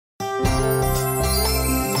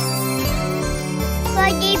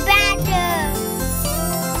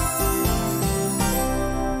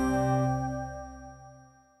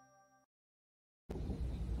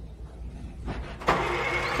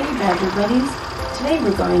Badger buddies. Today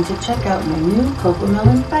we're going to check out my new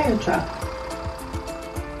CocoMelon Fire truck.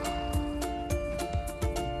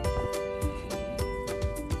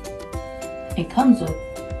 It comes with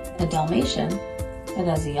a Dalmatian that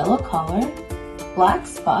has a yellow collar, black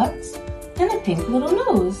spots, and a pink little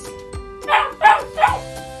nose.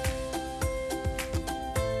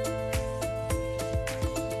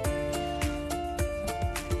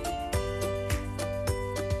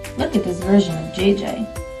 Look at this version of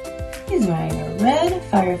JJ. He's wearing a red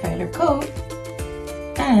firefighter coat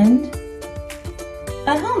and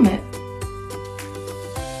a helmet.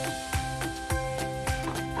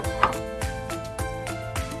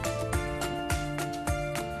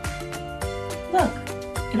 Look,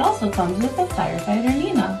 it also comes with a firefighter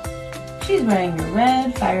Nena. She's wearing a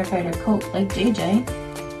red firefighter coat like JJ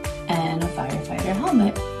and a firefighter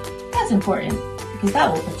helmet. That's important because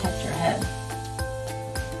that will protect your head.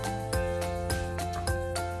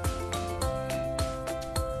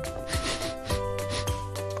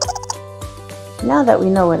 Now that we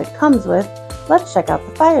know what it comes with, let's check out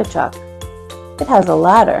the fire truck. It has a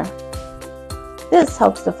ladder. This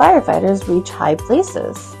helps the firefighters reach high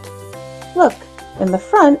places. Look, in the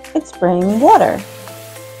front, it's spraying water.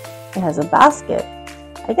 It has a basket.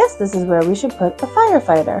 I guess this is where we should put the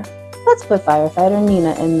firefighter. Let's put firefighter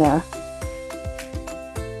Nena in there.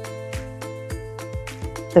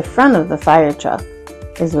 The front of the fire truck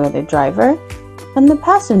is where the driver and the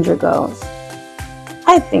passenger goes.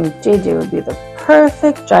 I think JJ would be the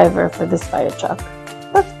perfect driver for this fire truck.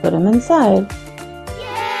 Let's put him inside.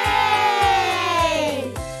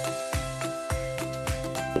 Yay!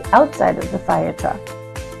 The outside of the fire truck.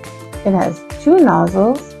 It has two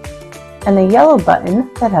nozzles and a yellow button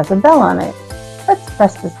that has a bell on it. Let's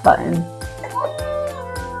press this button.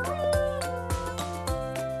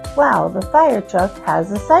 Wow, the fire truck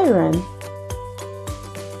has a siren.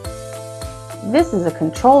 This is a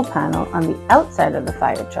control panel on the outside of the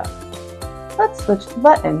fire truck. Let's switch the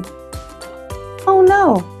button. Oh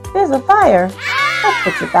no, there's a fire. Let's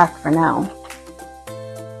put it back for now.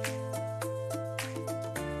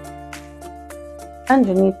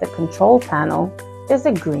 Underneath the control panel is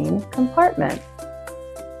a green compartment.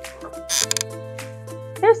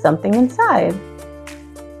 There's something inside.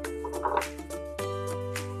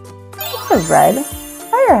 It's a red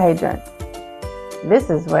fire hydrant. This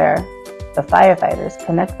is where the firefighters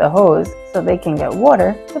connect the hose so they can get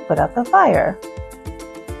water to put out the fire.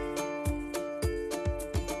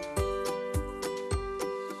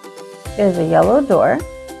 There's a yellow door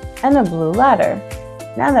and a blue ladder.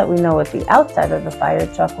 Now that we know what the outside of the fire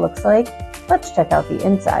truck looks like, let's check out the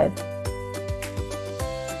inside.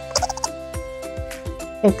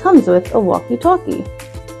 It comes with a walkie-talkie.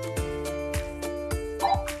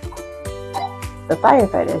 The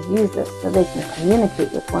firefighters use this so they can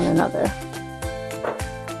communicate with one another.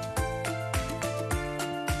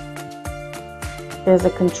 There's a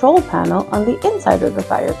control panel on the inside of the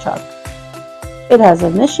fire truck. It has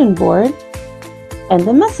a mission board and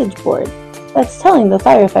a message board that's telling the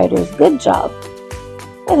firefighters good job.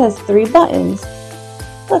 It has 3 buttons.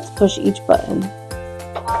 Let's push each button.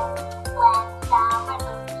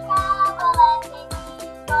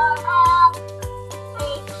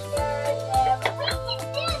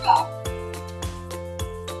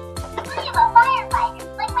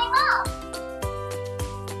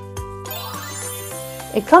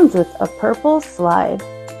 It comes with a purple slide.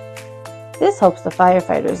 This helps the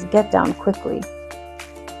firefighters get down quickly.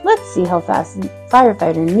 Let's see how fast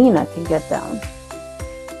firefighter Nena can get down.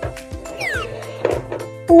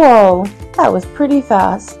 Whoa, that was pretty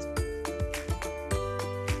fast.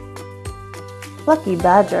 Plucky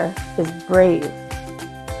Badger is brave,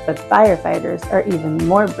 but firefighters are even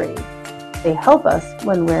more brave. They help us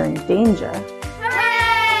when we're in danger.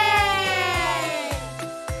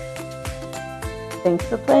 Thanks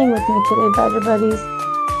for playing with me today, Badger Buddies.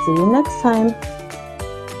 See you next time.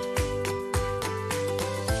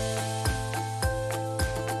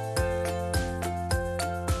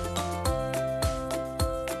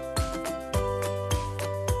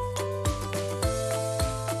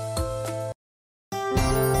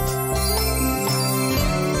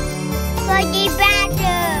 Plucky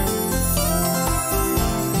Badger!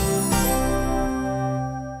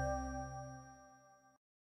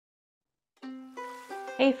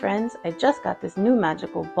 Hey friends, I just got this new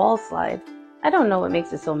magical ball slide. I don't know what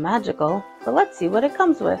makes it so magical, but let's see what it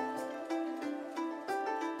comes with.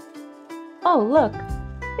 Oh look,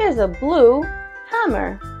 there's a blue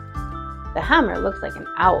hammer. The hammer looks like an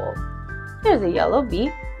owl. There's a yellow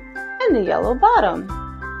beak and a yellow bottom.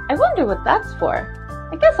 I wonder what that's for.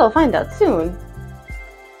 I guess I'll find out soon.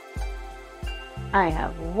 I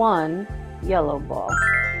have one yellow ball.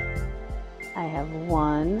 I have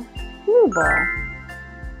one blue ball.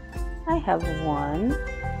 I have one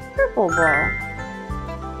purple ball.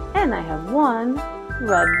 And I have one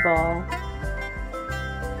red ball.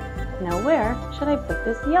 Now where should I put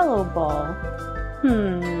this yellow ball?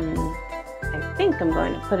 I think I'm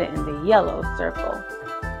going to put it in the yellow circle.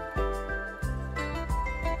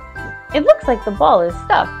 It looks like the ball is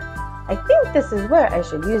stuck. I think this is where I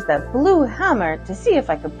should use that blue hammer to see if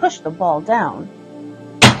I can push the ball down.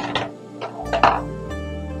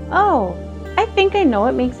 Oh, I think I know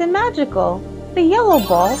what makes it magical. The yellow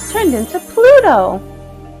ball turned into Pluto.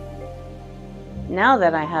 Now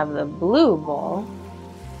that I have the blue ball,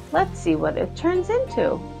 let's see what it turns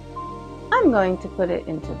into. I'm going to put it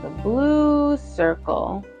into the blue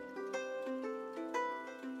circle.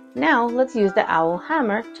 Now let's use the owl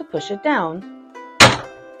hammer to push it down.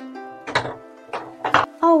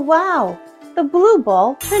 Oh wow! The blue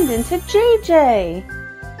ball turned into JJ!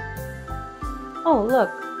 Oh look,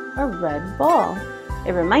 a red ball.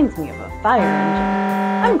 It reminds me of a fire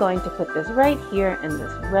engine. I'm going to put this right here in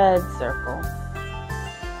this red circle.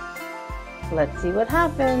 Let's see what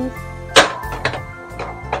happens.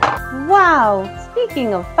 Wow!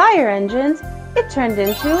 Speaking of fire engines, it turned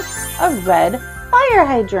into a red fire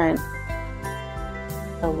hydrant.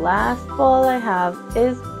 The last ball I have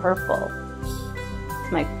is purple.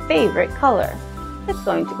 It's my favorite color. It's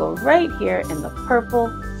going to go right here in the purple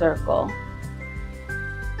circle.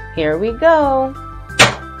 Here we go.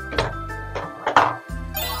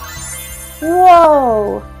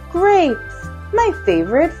 Whoa! Grapes! My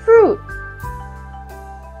favorite fruit!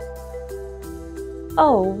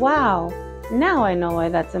 Oh wow! Now I know why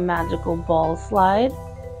that's a magical ball slide.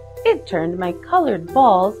 It turned my colored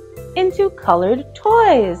balls into colored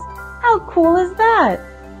toys! How cool is that?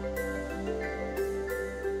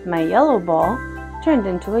 My yellow ball turned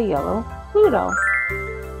into a yellow Pluto.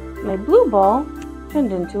 My blue ball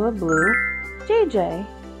turned into a blue JJ.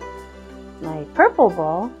 My purple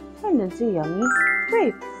ball turned into yummy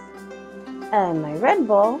grapes. And my red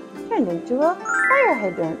ball turned into a fire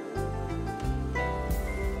hydrant.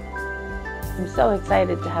 I'm so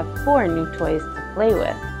excited to have 4 new toys to play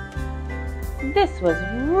with. This was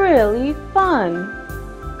really fun.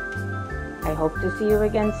 I hope to see you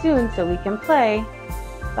again soon so we can play.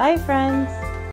 Bye, friends.